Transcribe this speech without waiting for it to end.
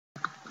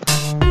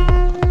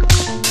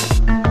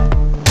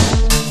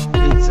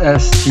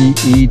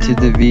SSTE to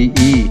the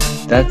VE.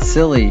 That's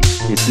silly.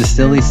 It's the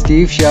Silly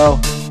Steve Show.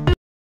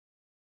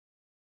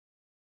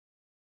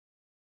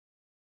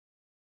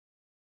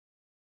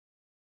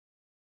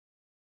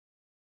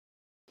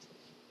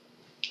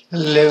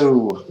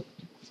 Hello.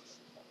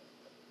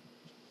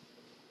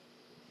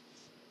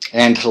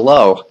 And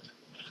hello.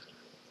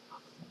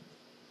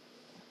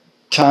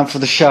 Time for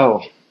the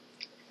show.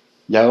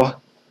 Yo.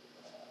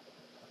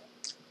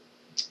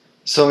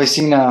 So I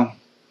seen a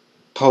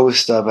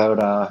post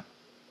about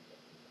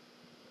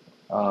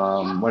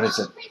what is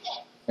it?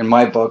 In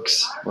my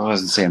books, well, I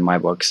wasn't saying my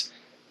books.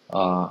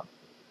 A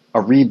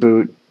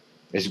reboot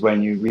is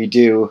when you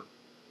redo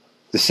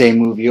the same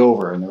movie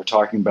over, and they were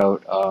talking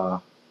about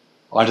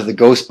onto the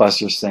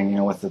Ghostbusters thing, you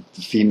know, with the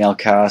female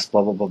cast,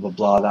 blah blah blah blah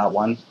blah, that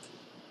one.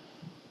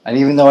 And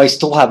even though I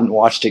still haven't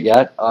watched it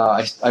yet,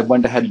 I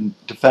went ahead and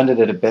defended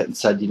it a bit and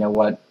said, you know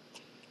what,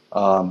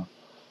 Dan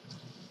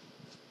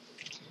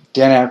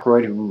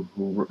Aykroyd, who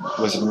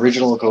was an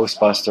original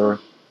Ghostbuster,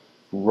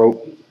 who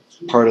wrote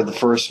part of the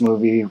first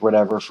movie,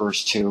 whatever,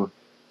 first two.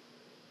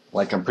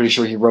 Like, I'm pretty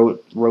sure he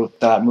wrote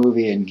that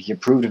movie and he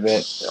approved of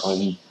it.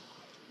 And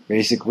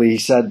basically, he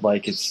said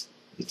like it's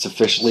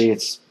officially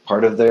it's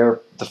part of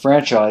the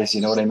franchise. You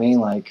know what I mean?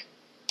 Like,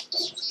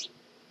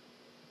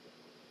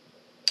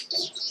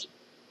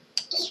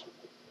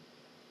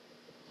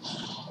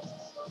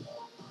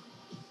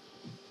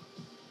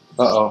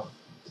 uh-oh,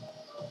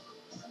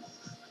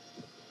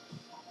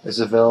 it's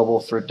available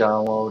for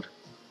download.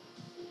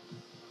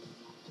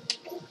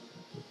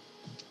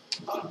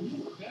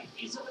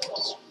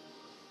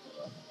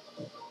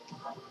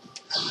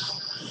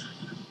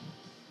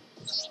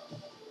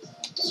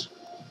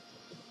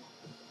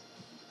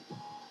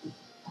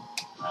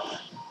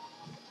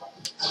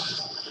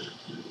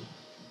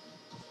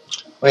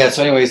 Oh yeah.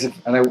 So, anyways, if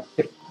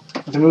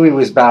the movie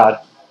was bad,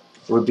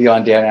 it would be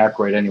on Dan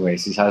Aykroyd.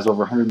 Anyways, he has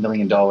over $100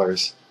 million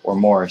or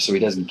more, so he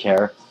doesn't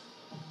care.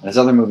 And his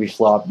other movie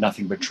flopped,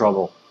 Nothing But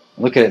Trouble.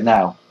 And look at it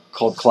now,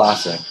 cult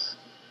classic.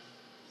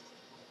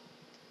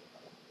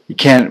 You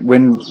can't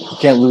win, you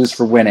can't lose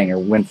for winning or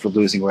win for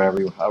losing,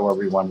 however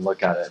you want to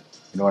look at it.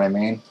 You know what I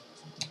mean?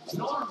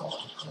 Marvel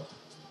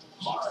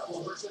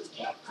versus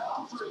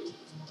Capcom 3.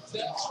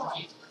 That's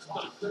right.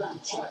 The third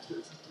chapter.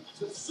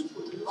 The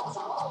superheroes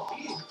are all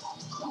here.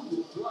 Who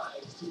will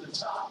rise to the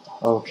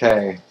top?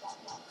 Okay.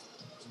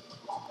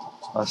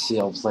 Let's see.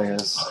 I'll play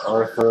as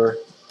Arthur.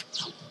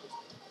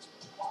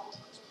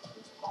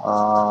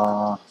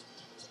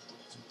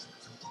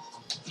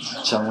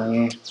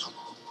 Chun-Li.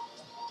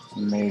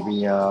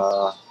 Maybe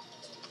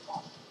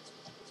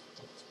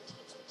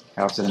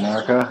Captain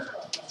America.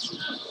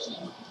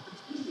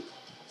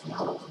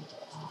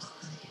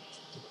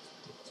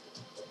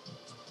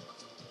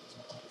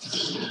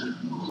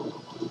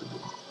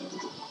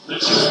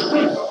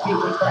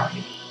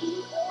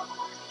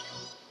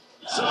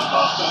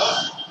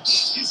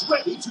 Is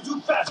ready to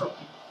do battle.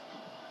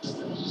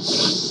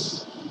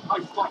 I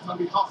fight on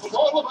behalf of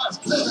all of us.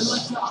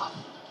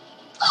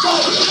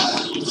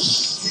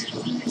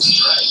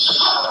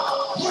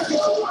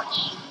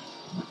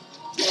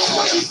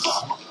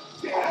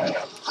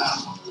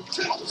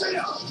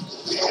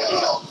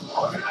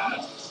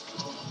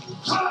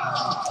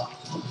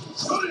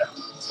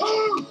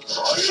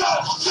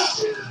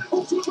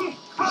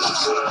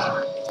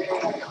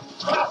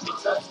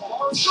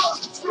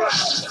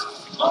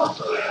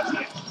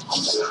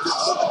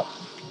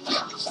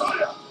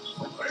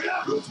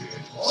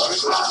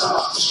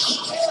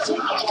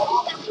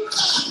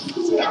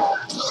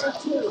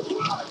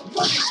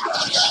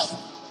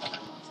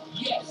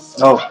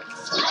 Oh.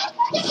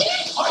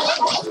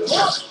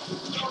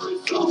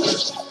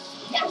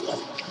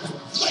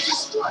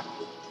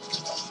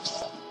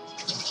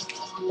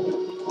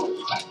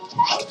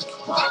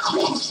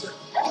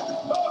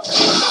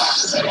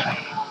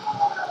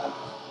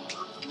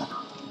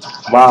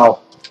 Wow.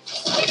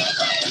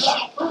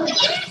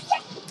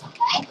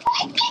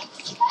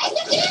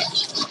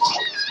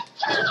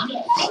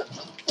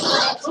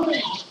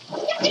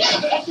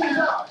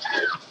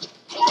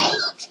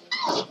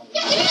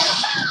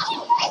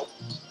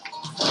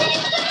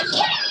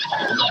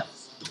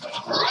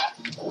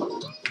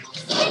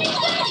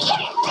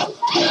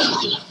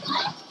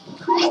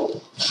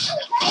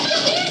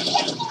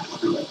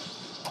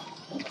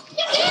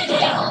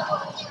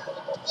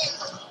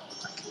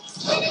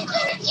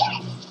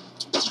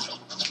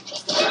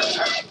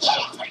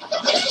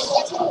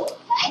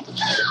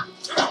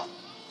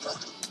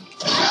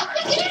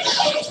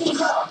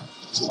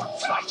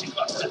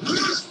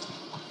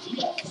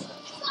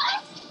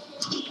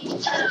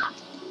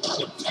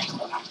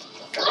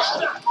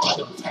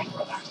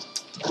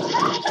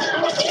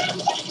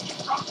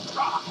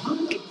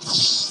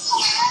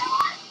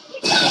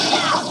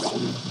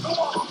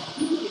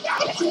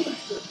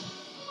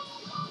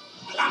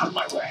 Out of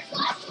my way.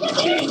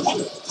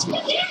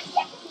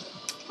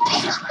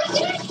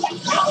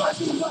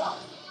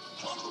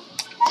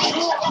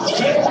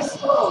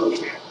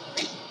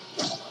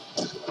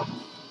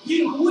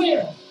 You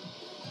win.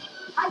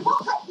 I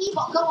won't let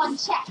evil go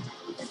unchecked.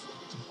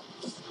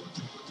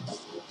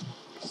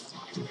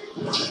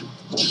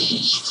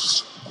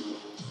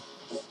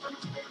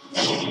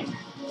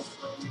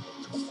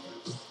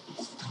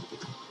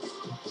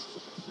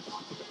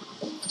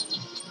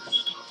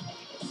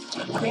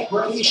 Get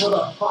ready for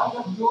the fight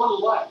of your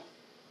life.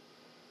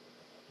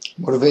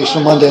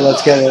 Motivational Monday,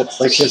 let's get it.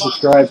 Like, share,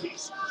 subscribe.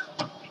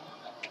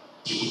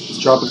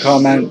 Drop a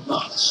comment.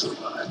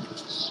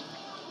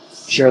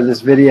 Share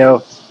this video.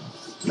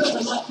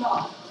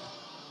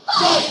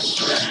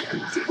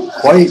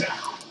 Fight.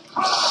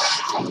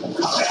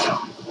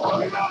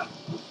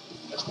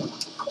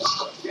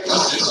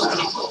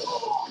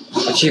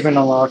 Achievement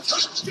unlocked.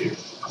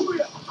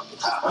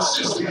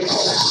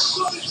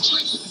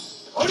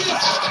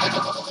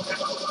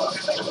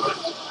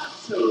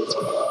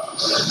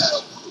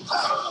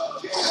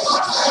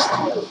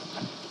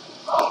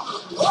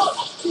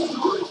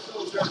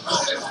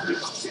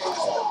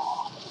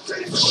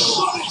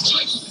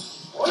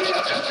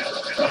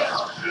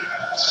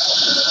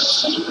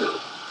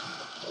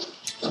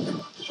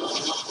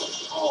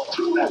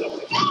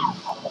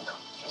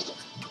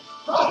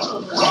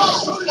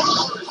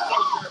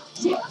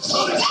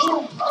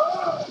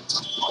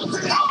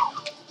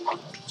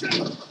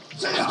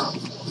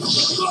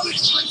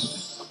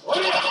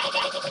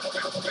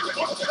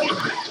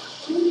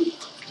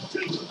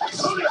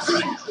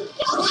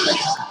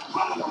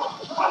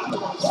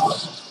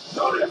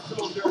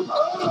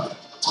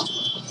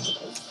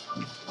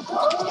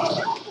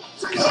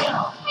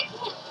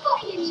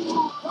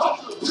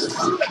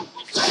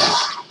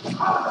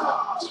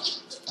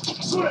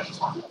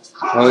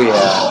 Oh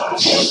yeah.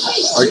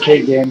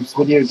 Arcade games,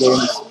 video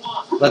games.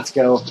 Let's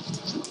go.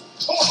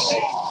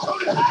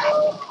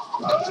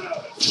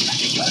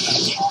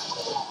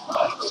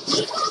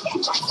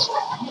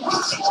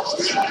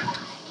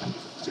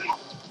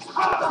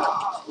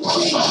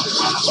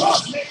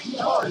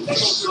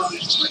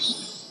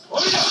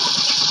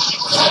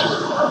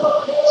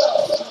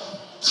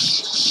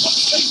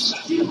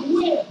 You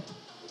win.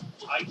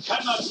 I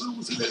cannot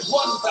lose even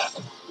one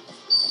battle.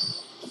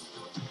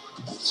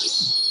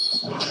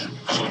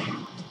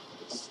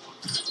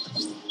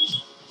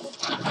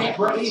 Get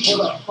ready for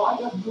the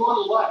fight of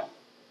your life.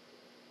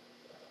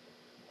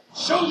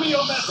 Show me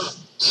your mettle.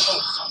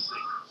 Oh,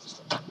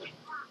 something.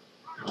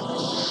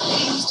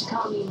 They used to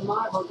call me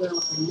Marble Girl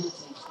for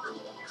nothing.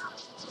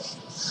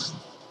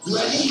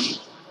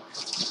 Ready?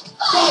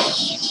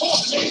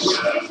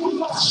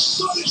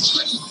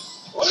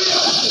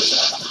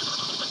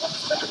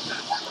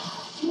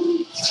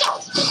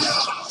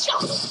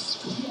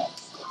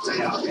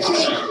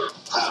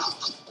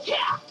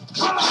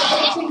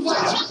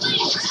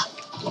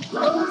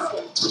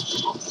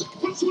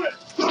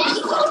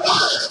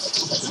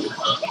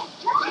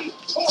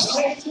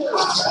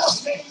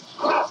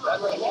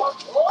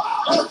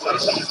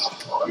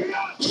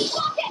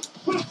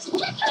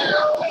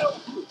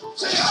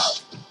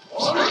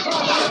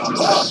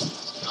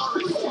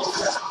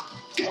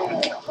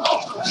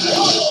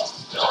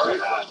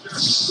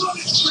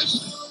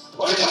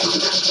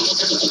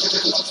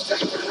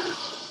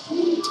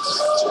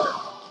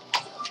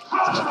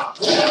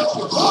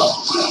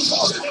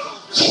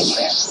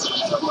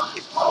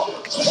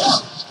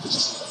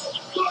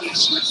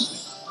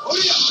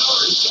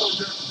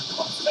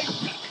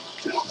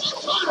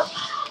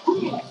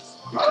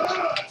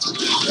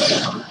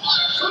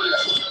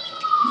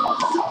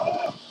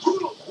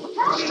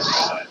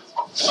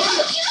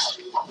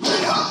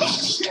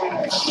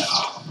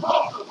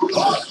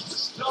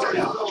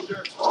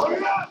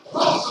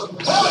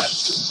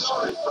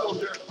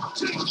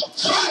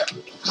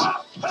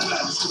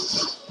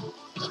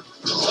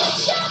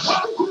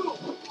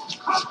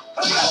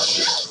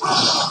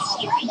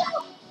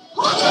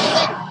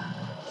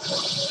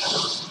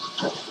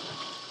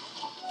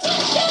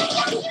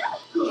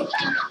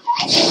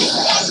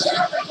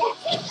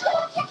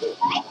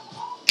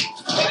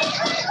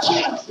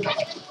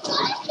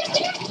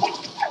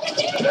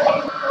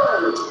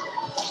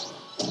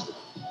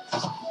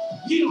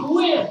 You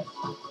win.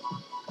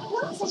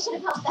 Oops, I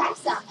should have held back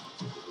some.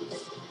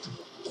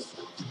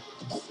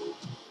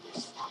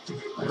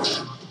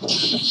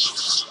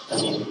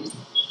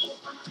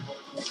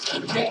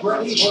 Get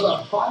ready for the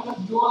fight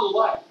of your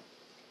life.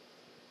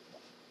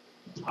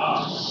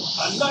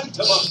 Ah, a knight of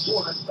a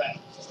sword and band.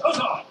 Hold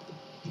on.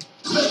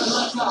 Live and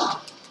let die.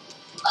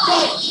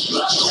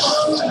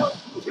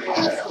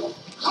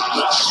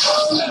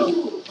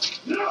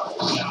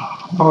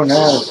 Oh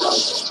no.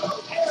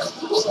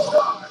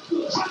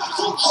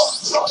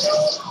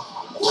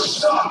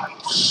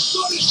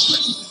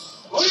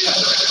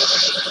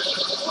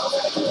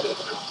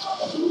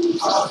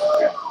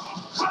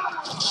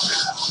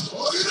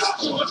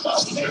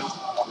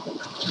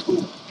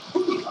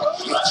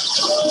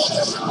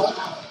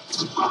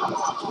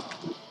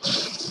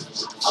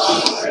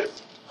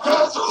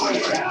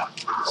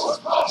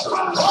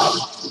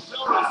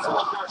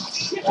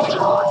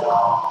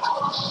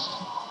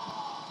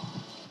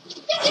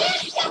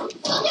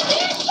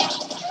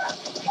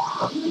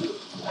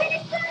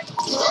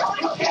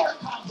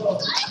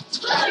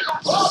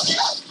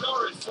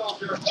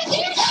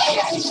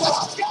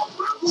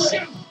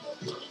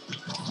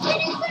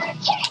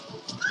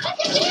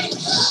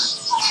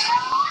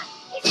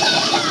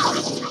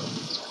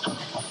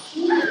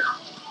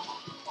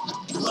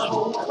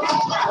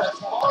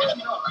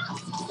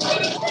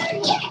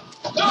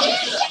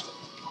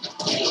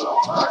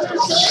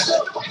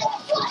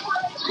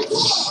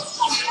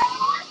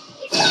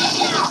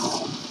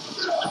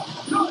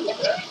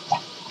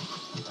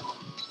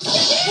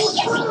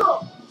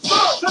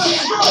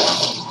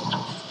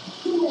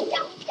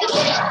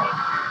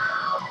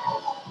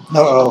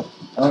 Uh-oh.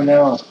 Oh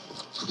no.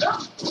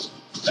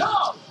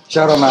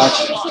 Shadow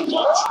match.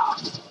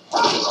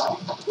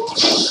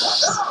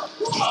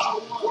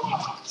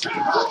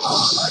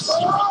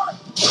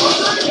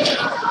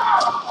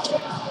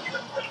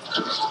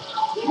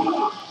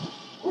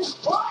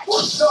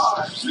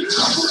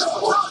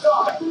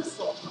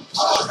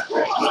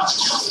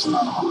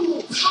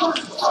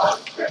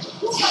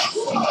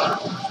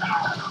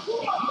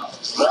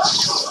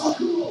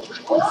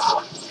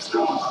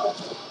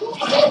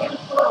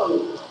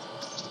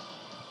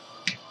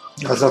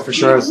 I thought for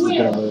sure this was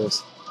gonna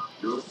lose.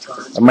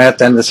 I might have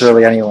to end this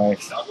early anyway.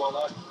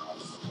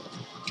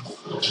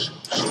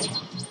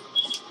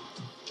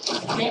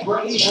 Get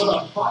ready for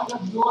the fight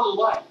of your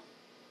life.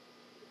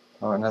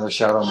 Oh, another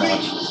shadow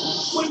match.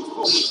 Wait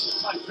for me,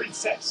 my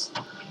princess.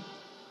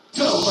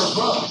 Go for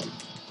broke.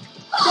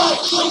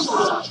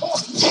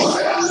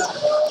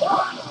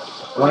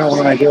 What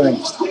am I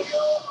doing?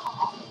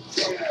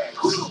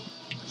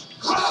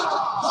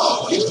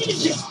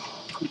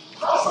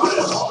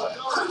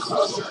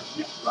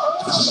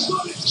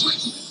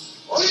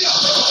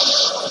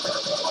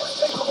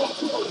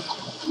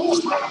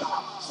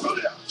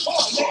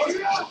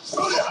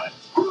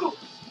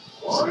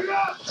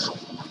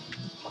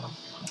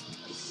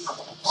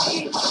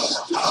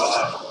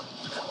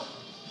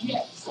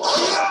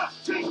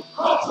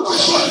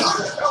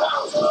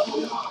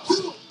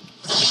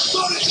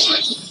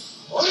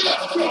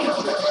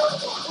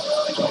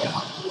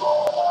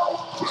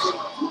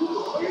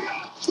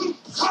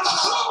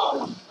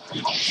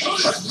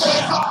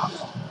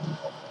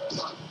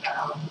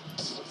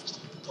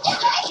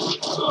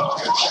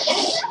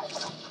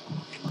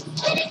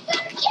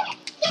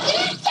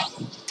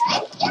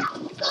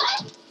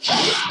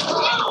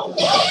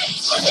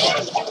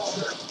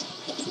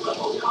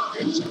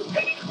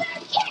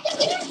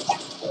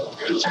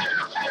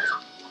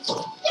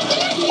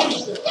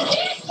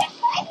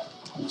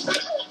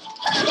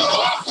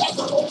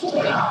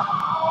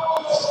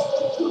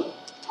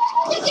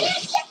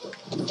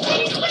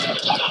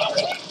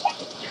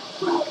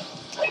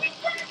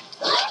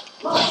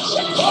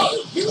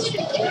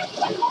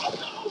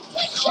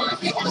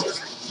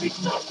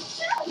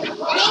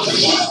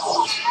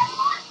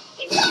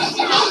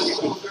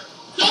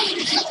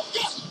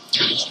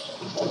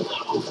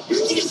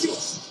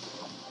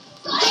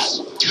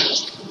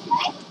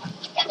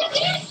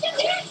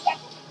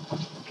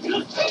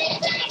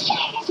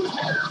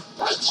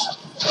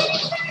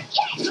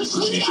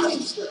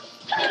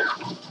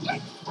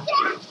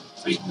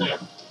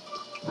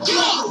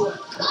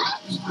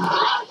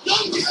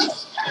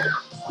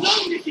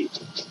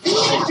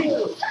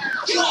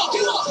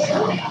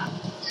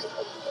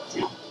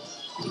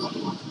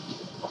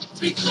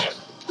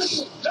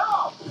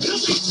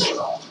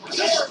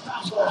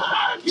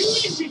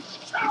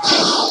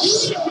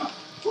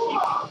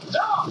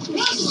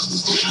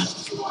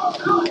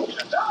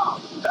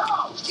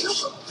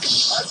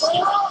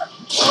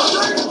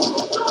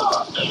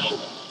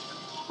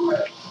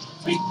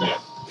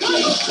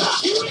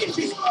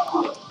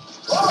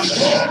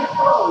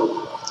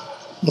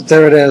 But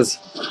there it is.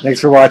 Thanks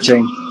for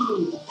watching.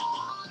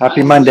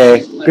 Happy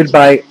Monday.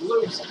 Goodbye.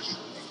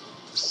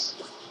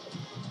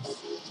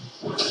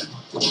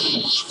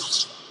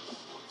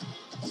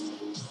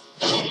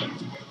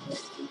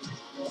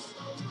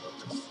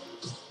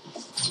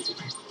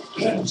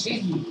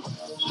 Continue.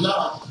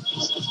 9.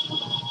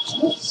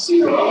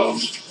 0.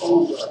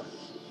 Over.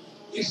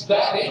 Is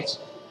that it?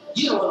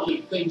 You don't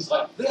leave things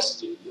like this,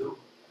 do you?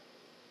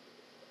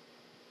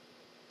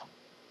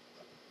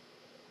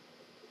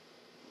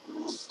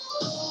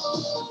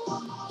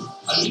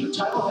 A new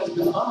title has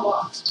been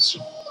unlocked.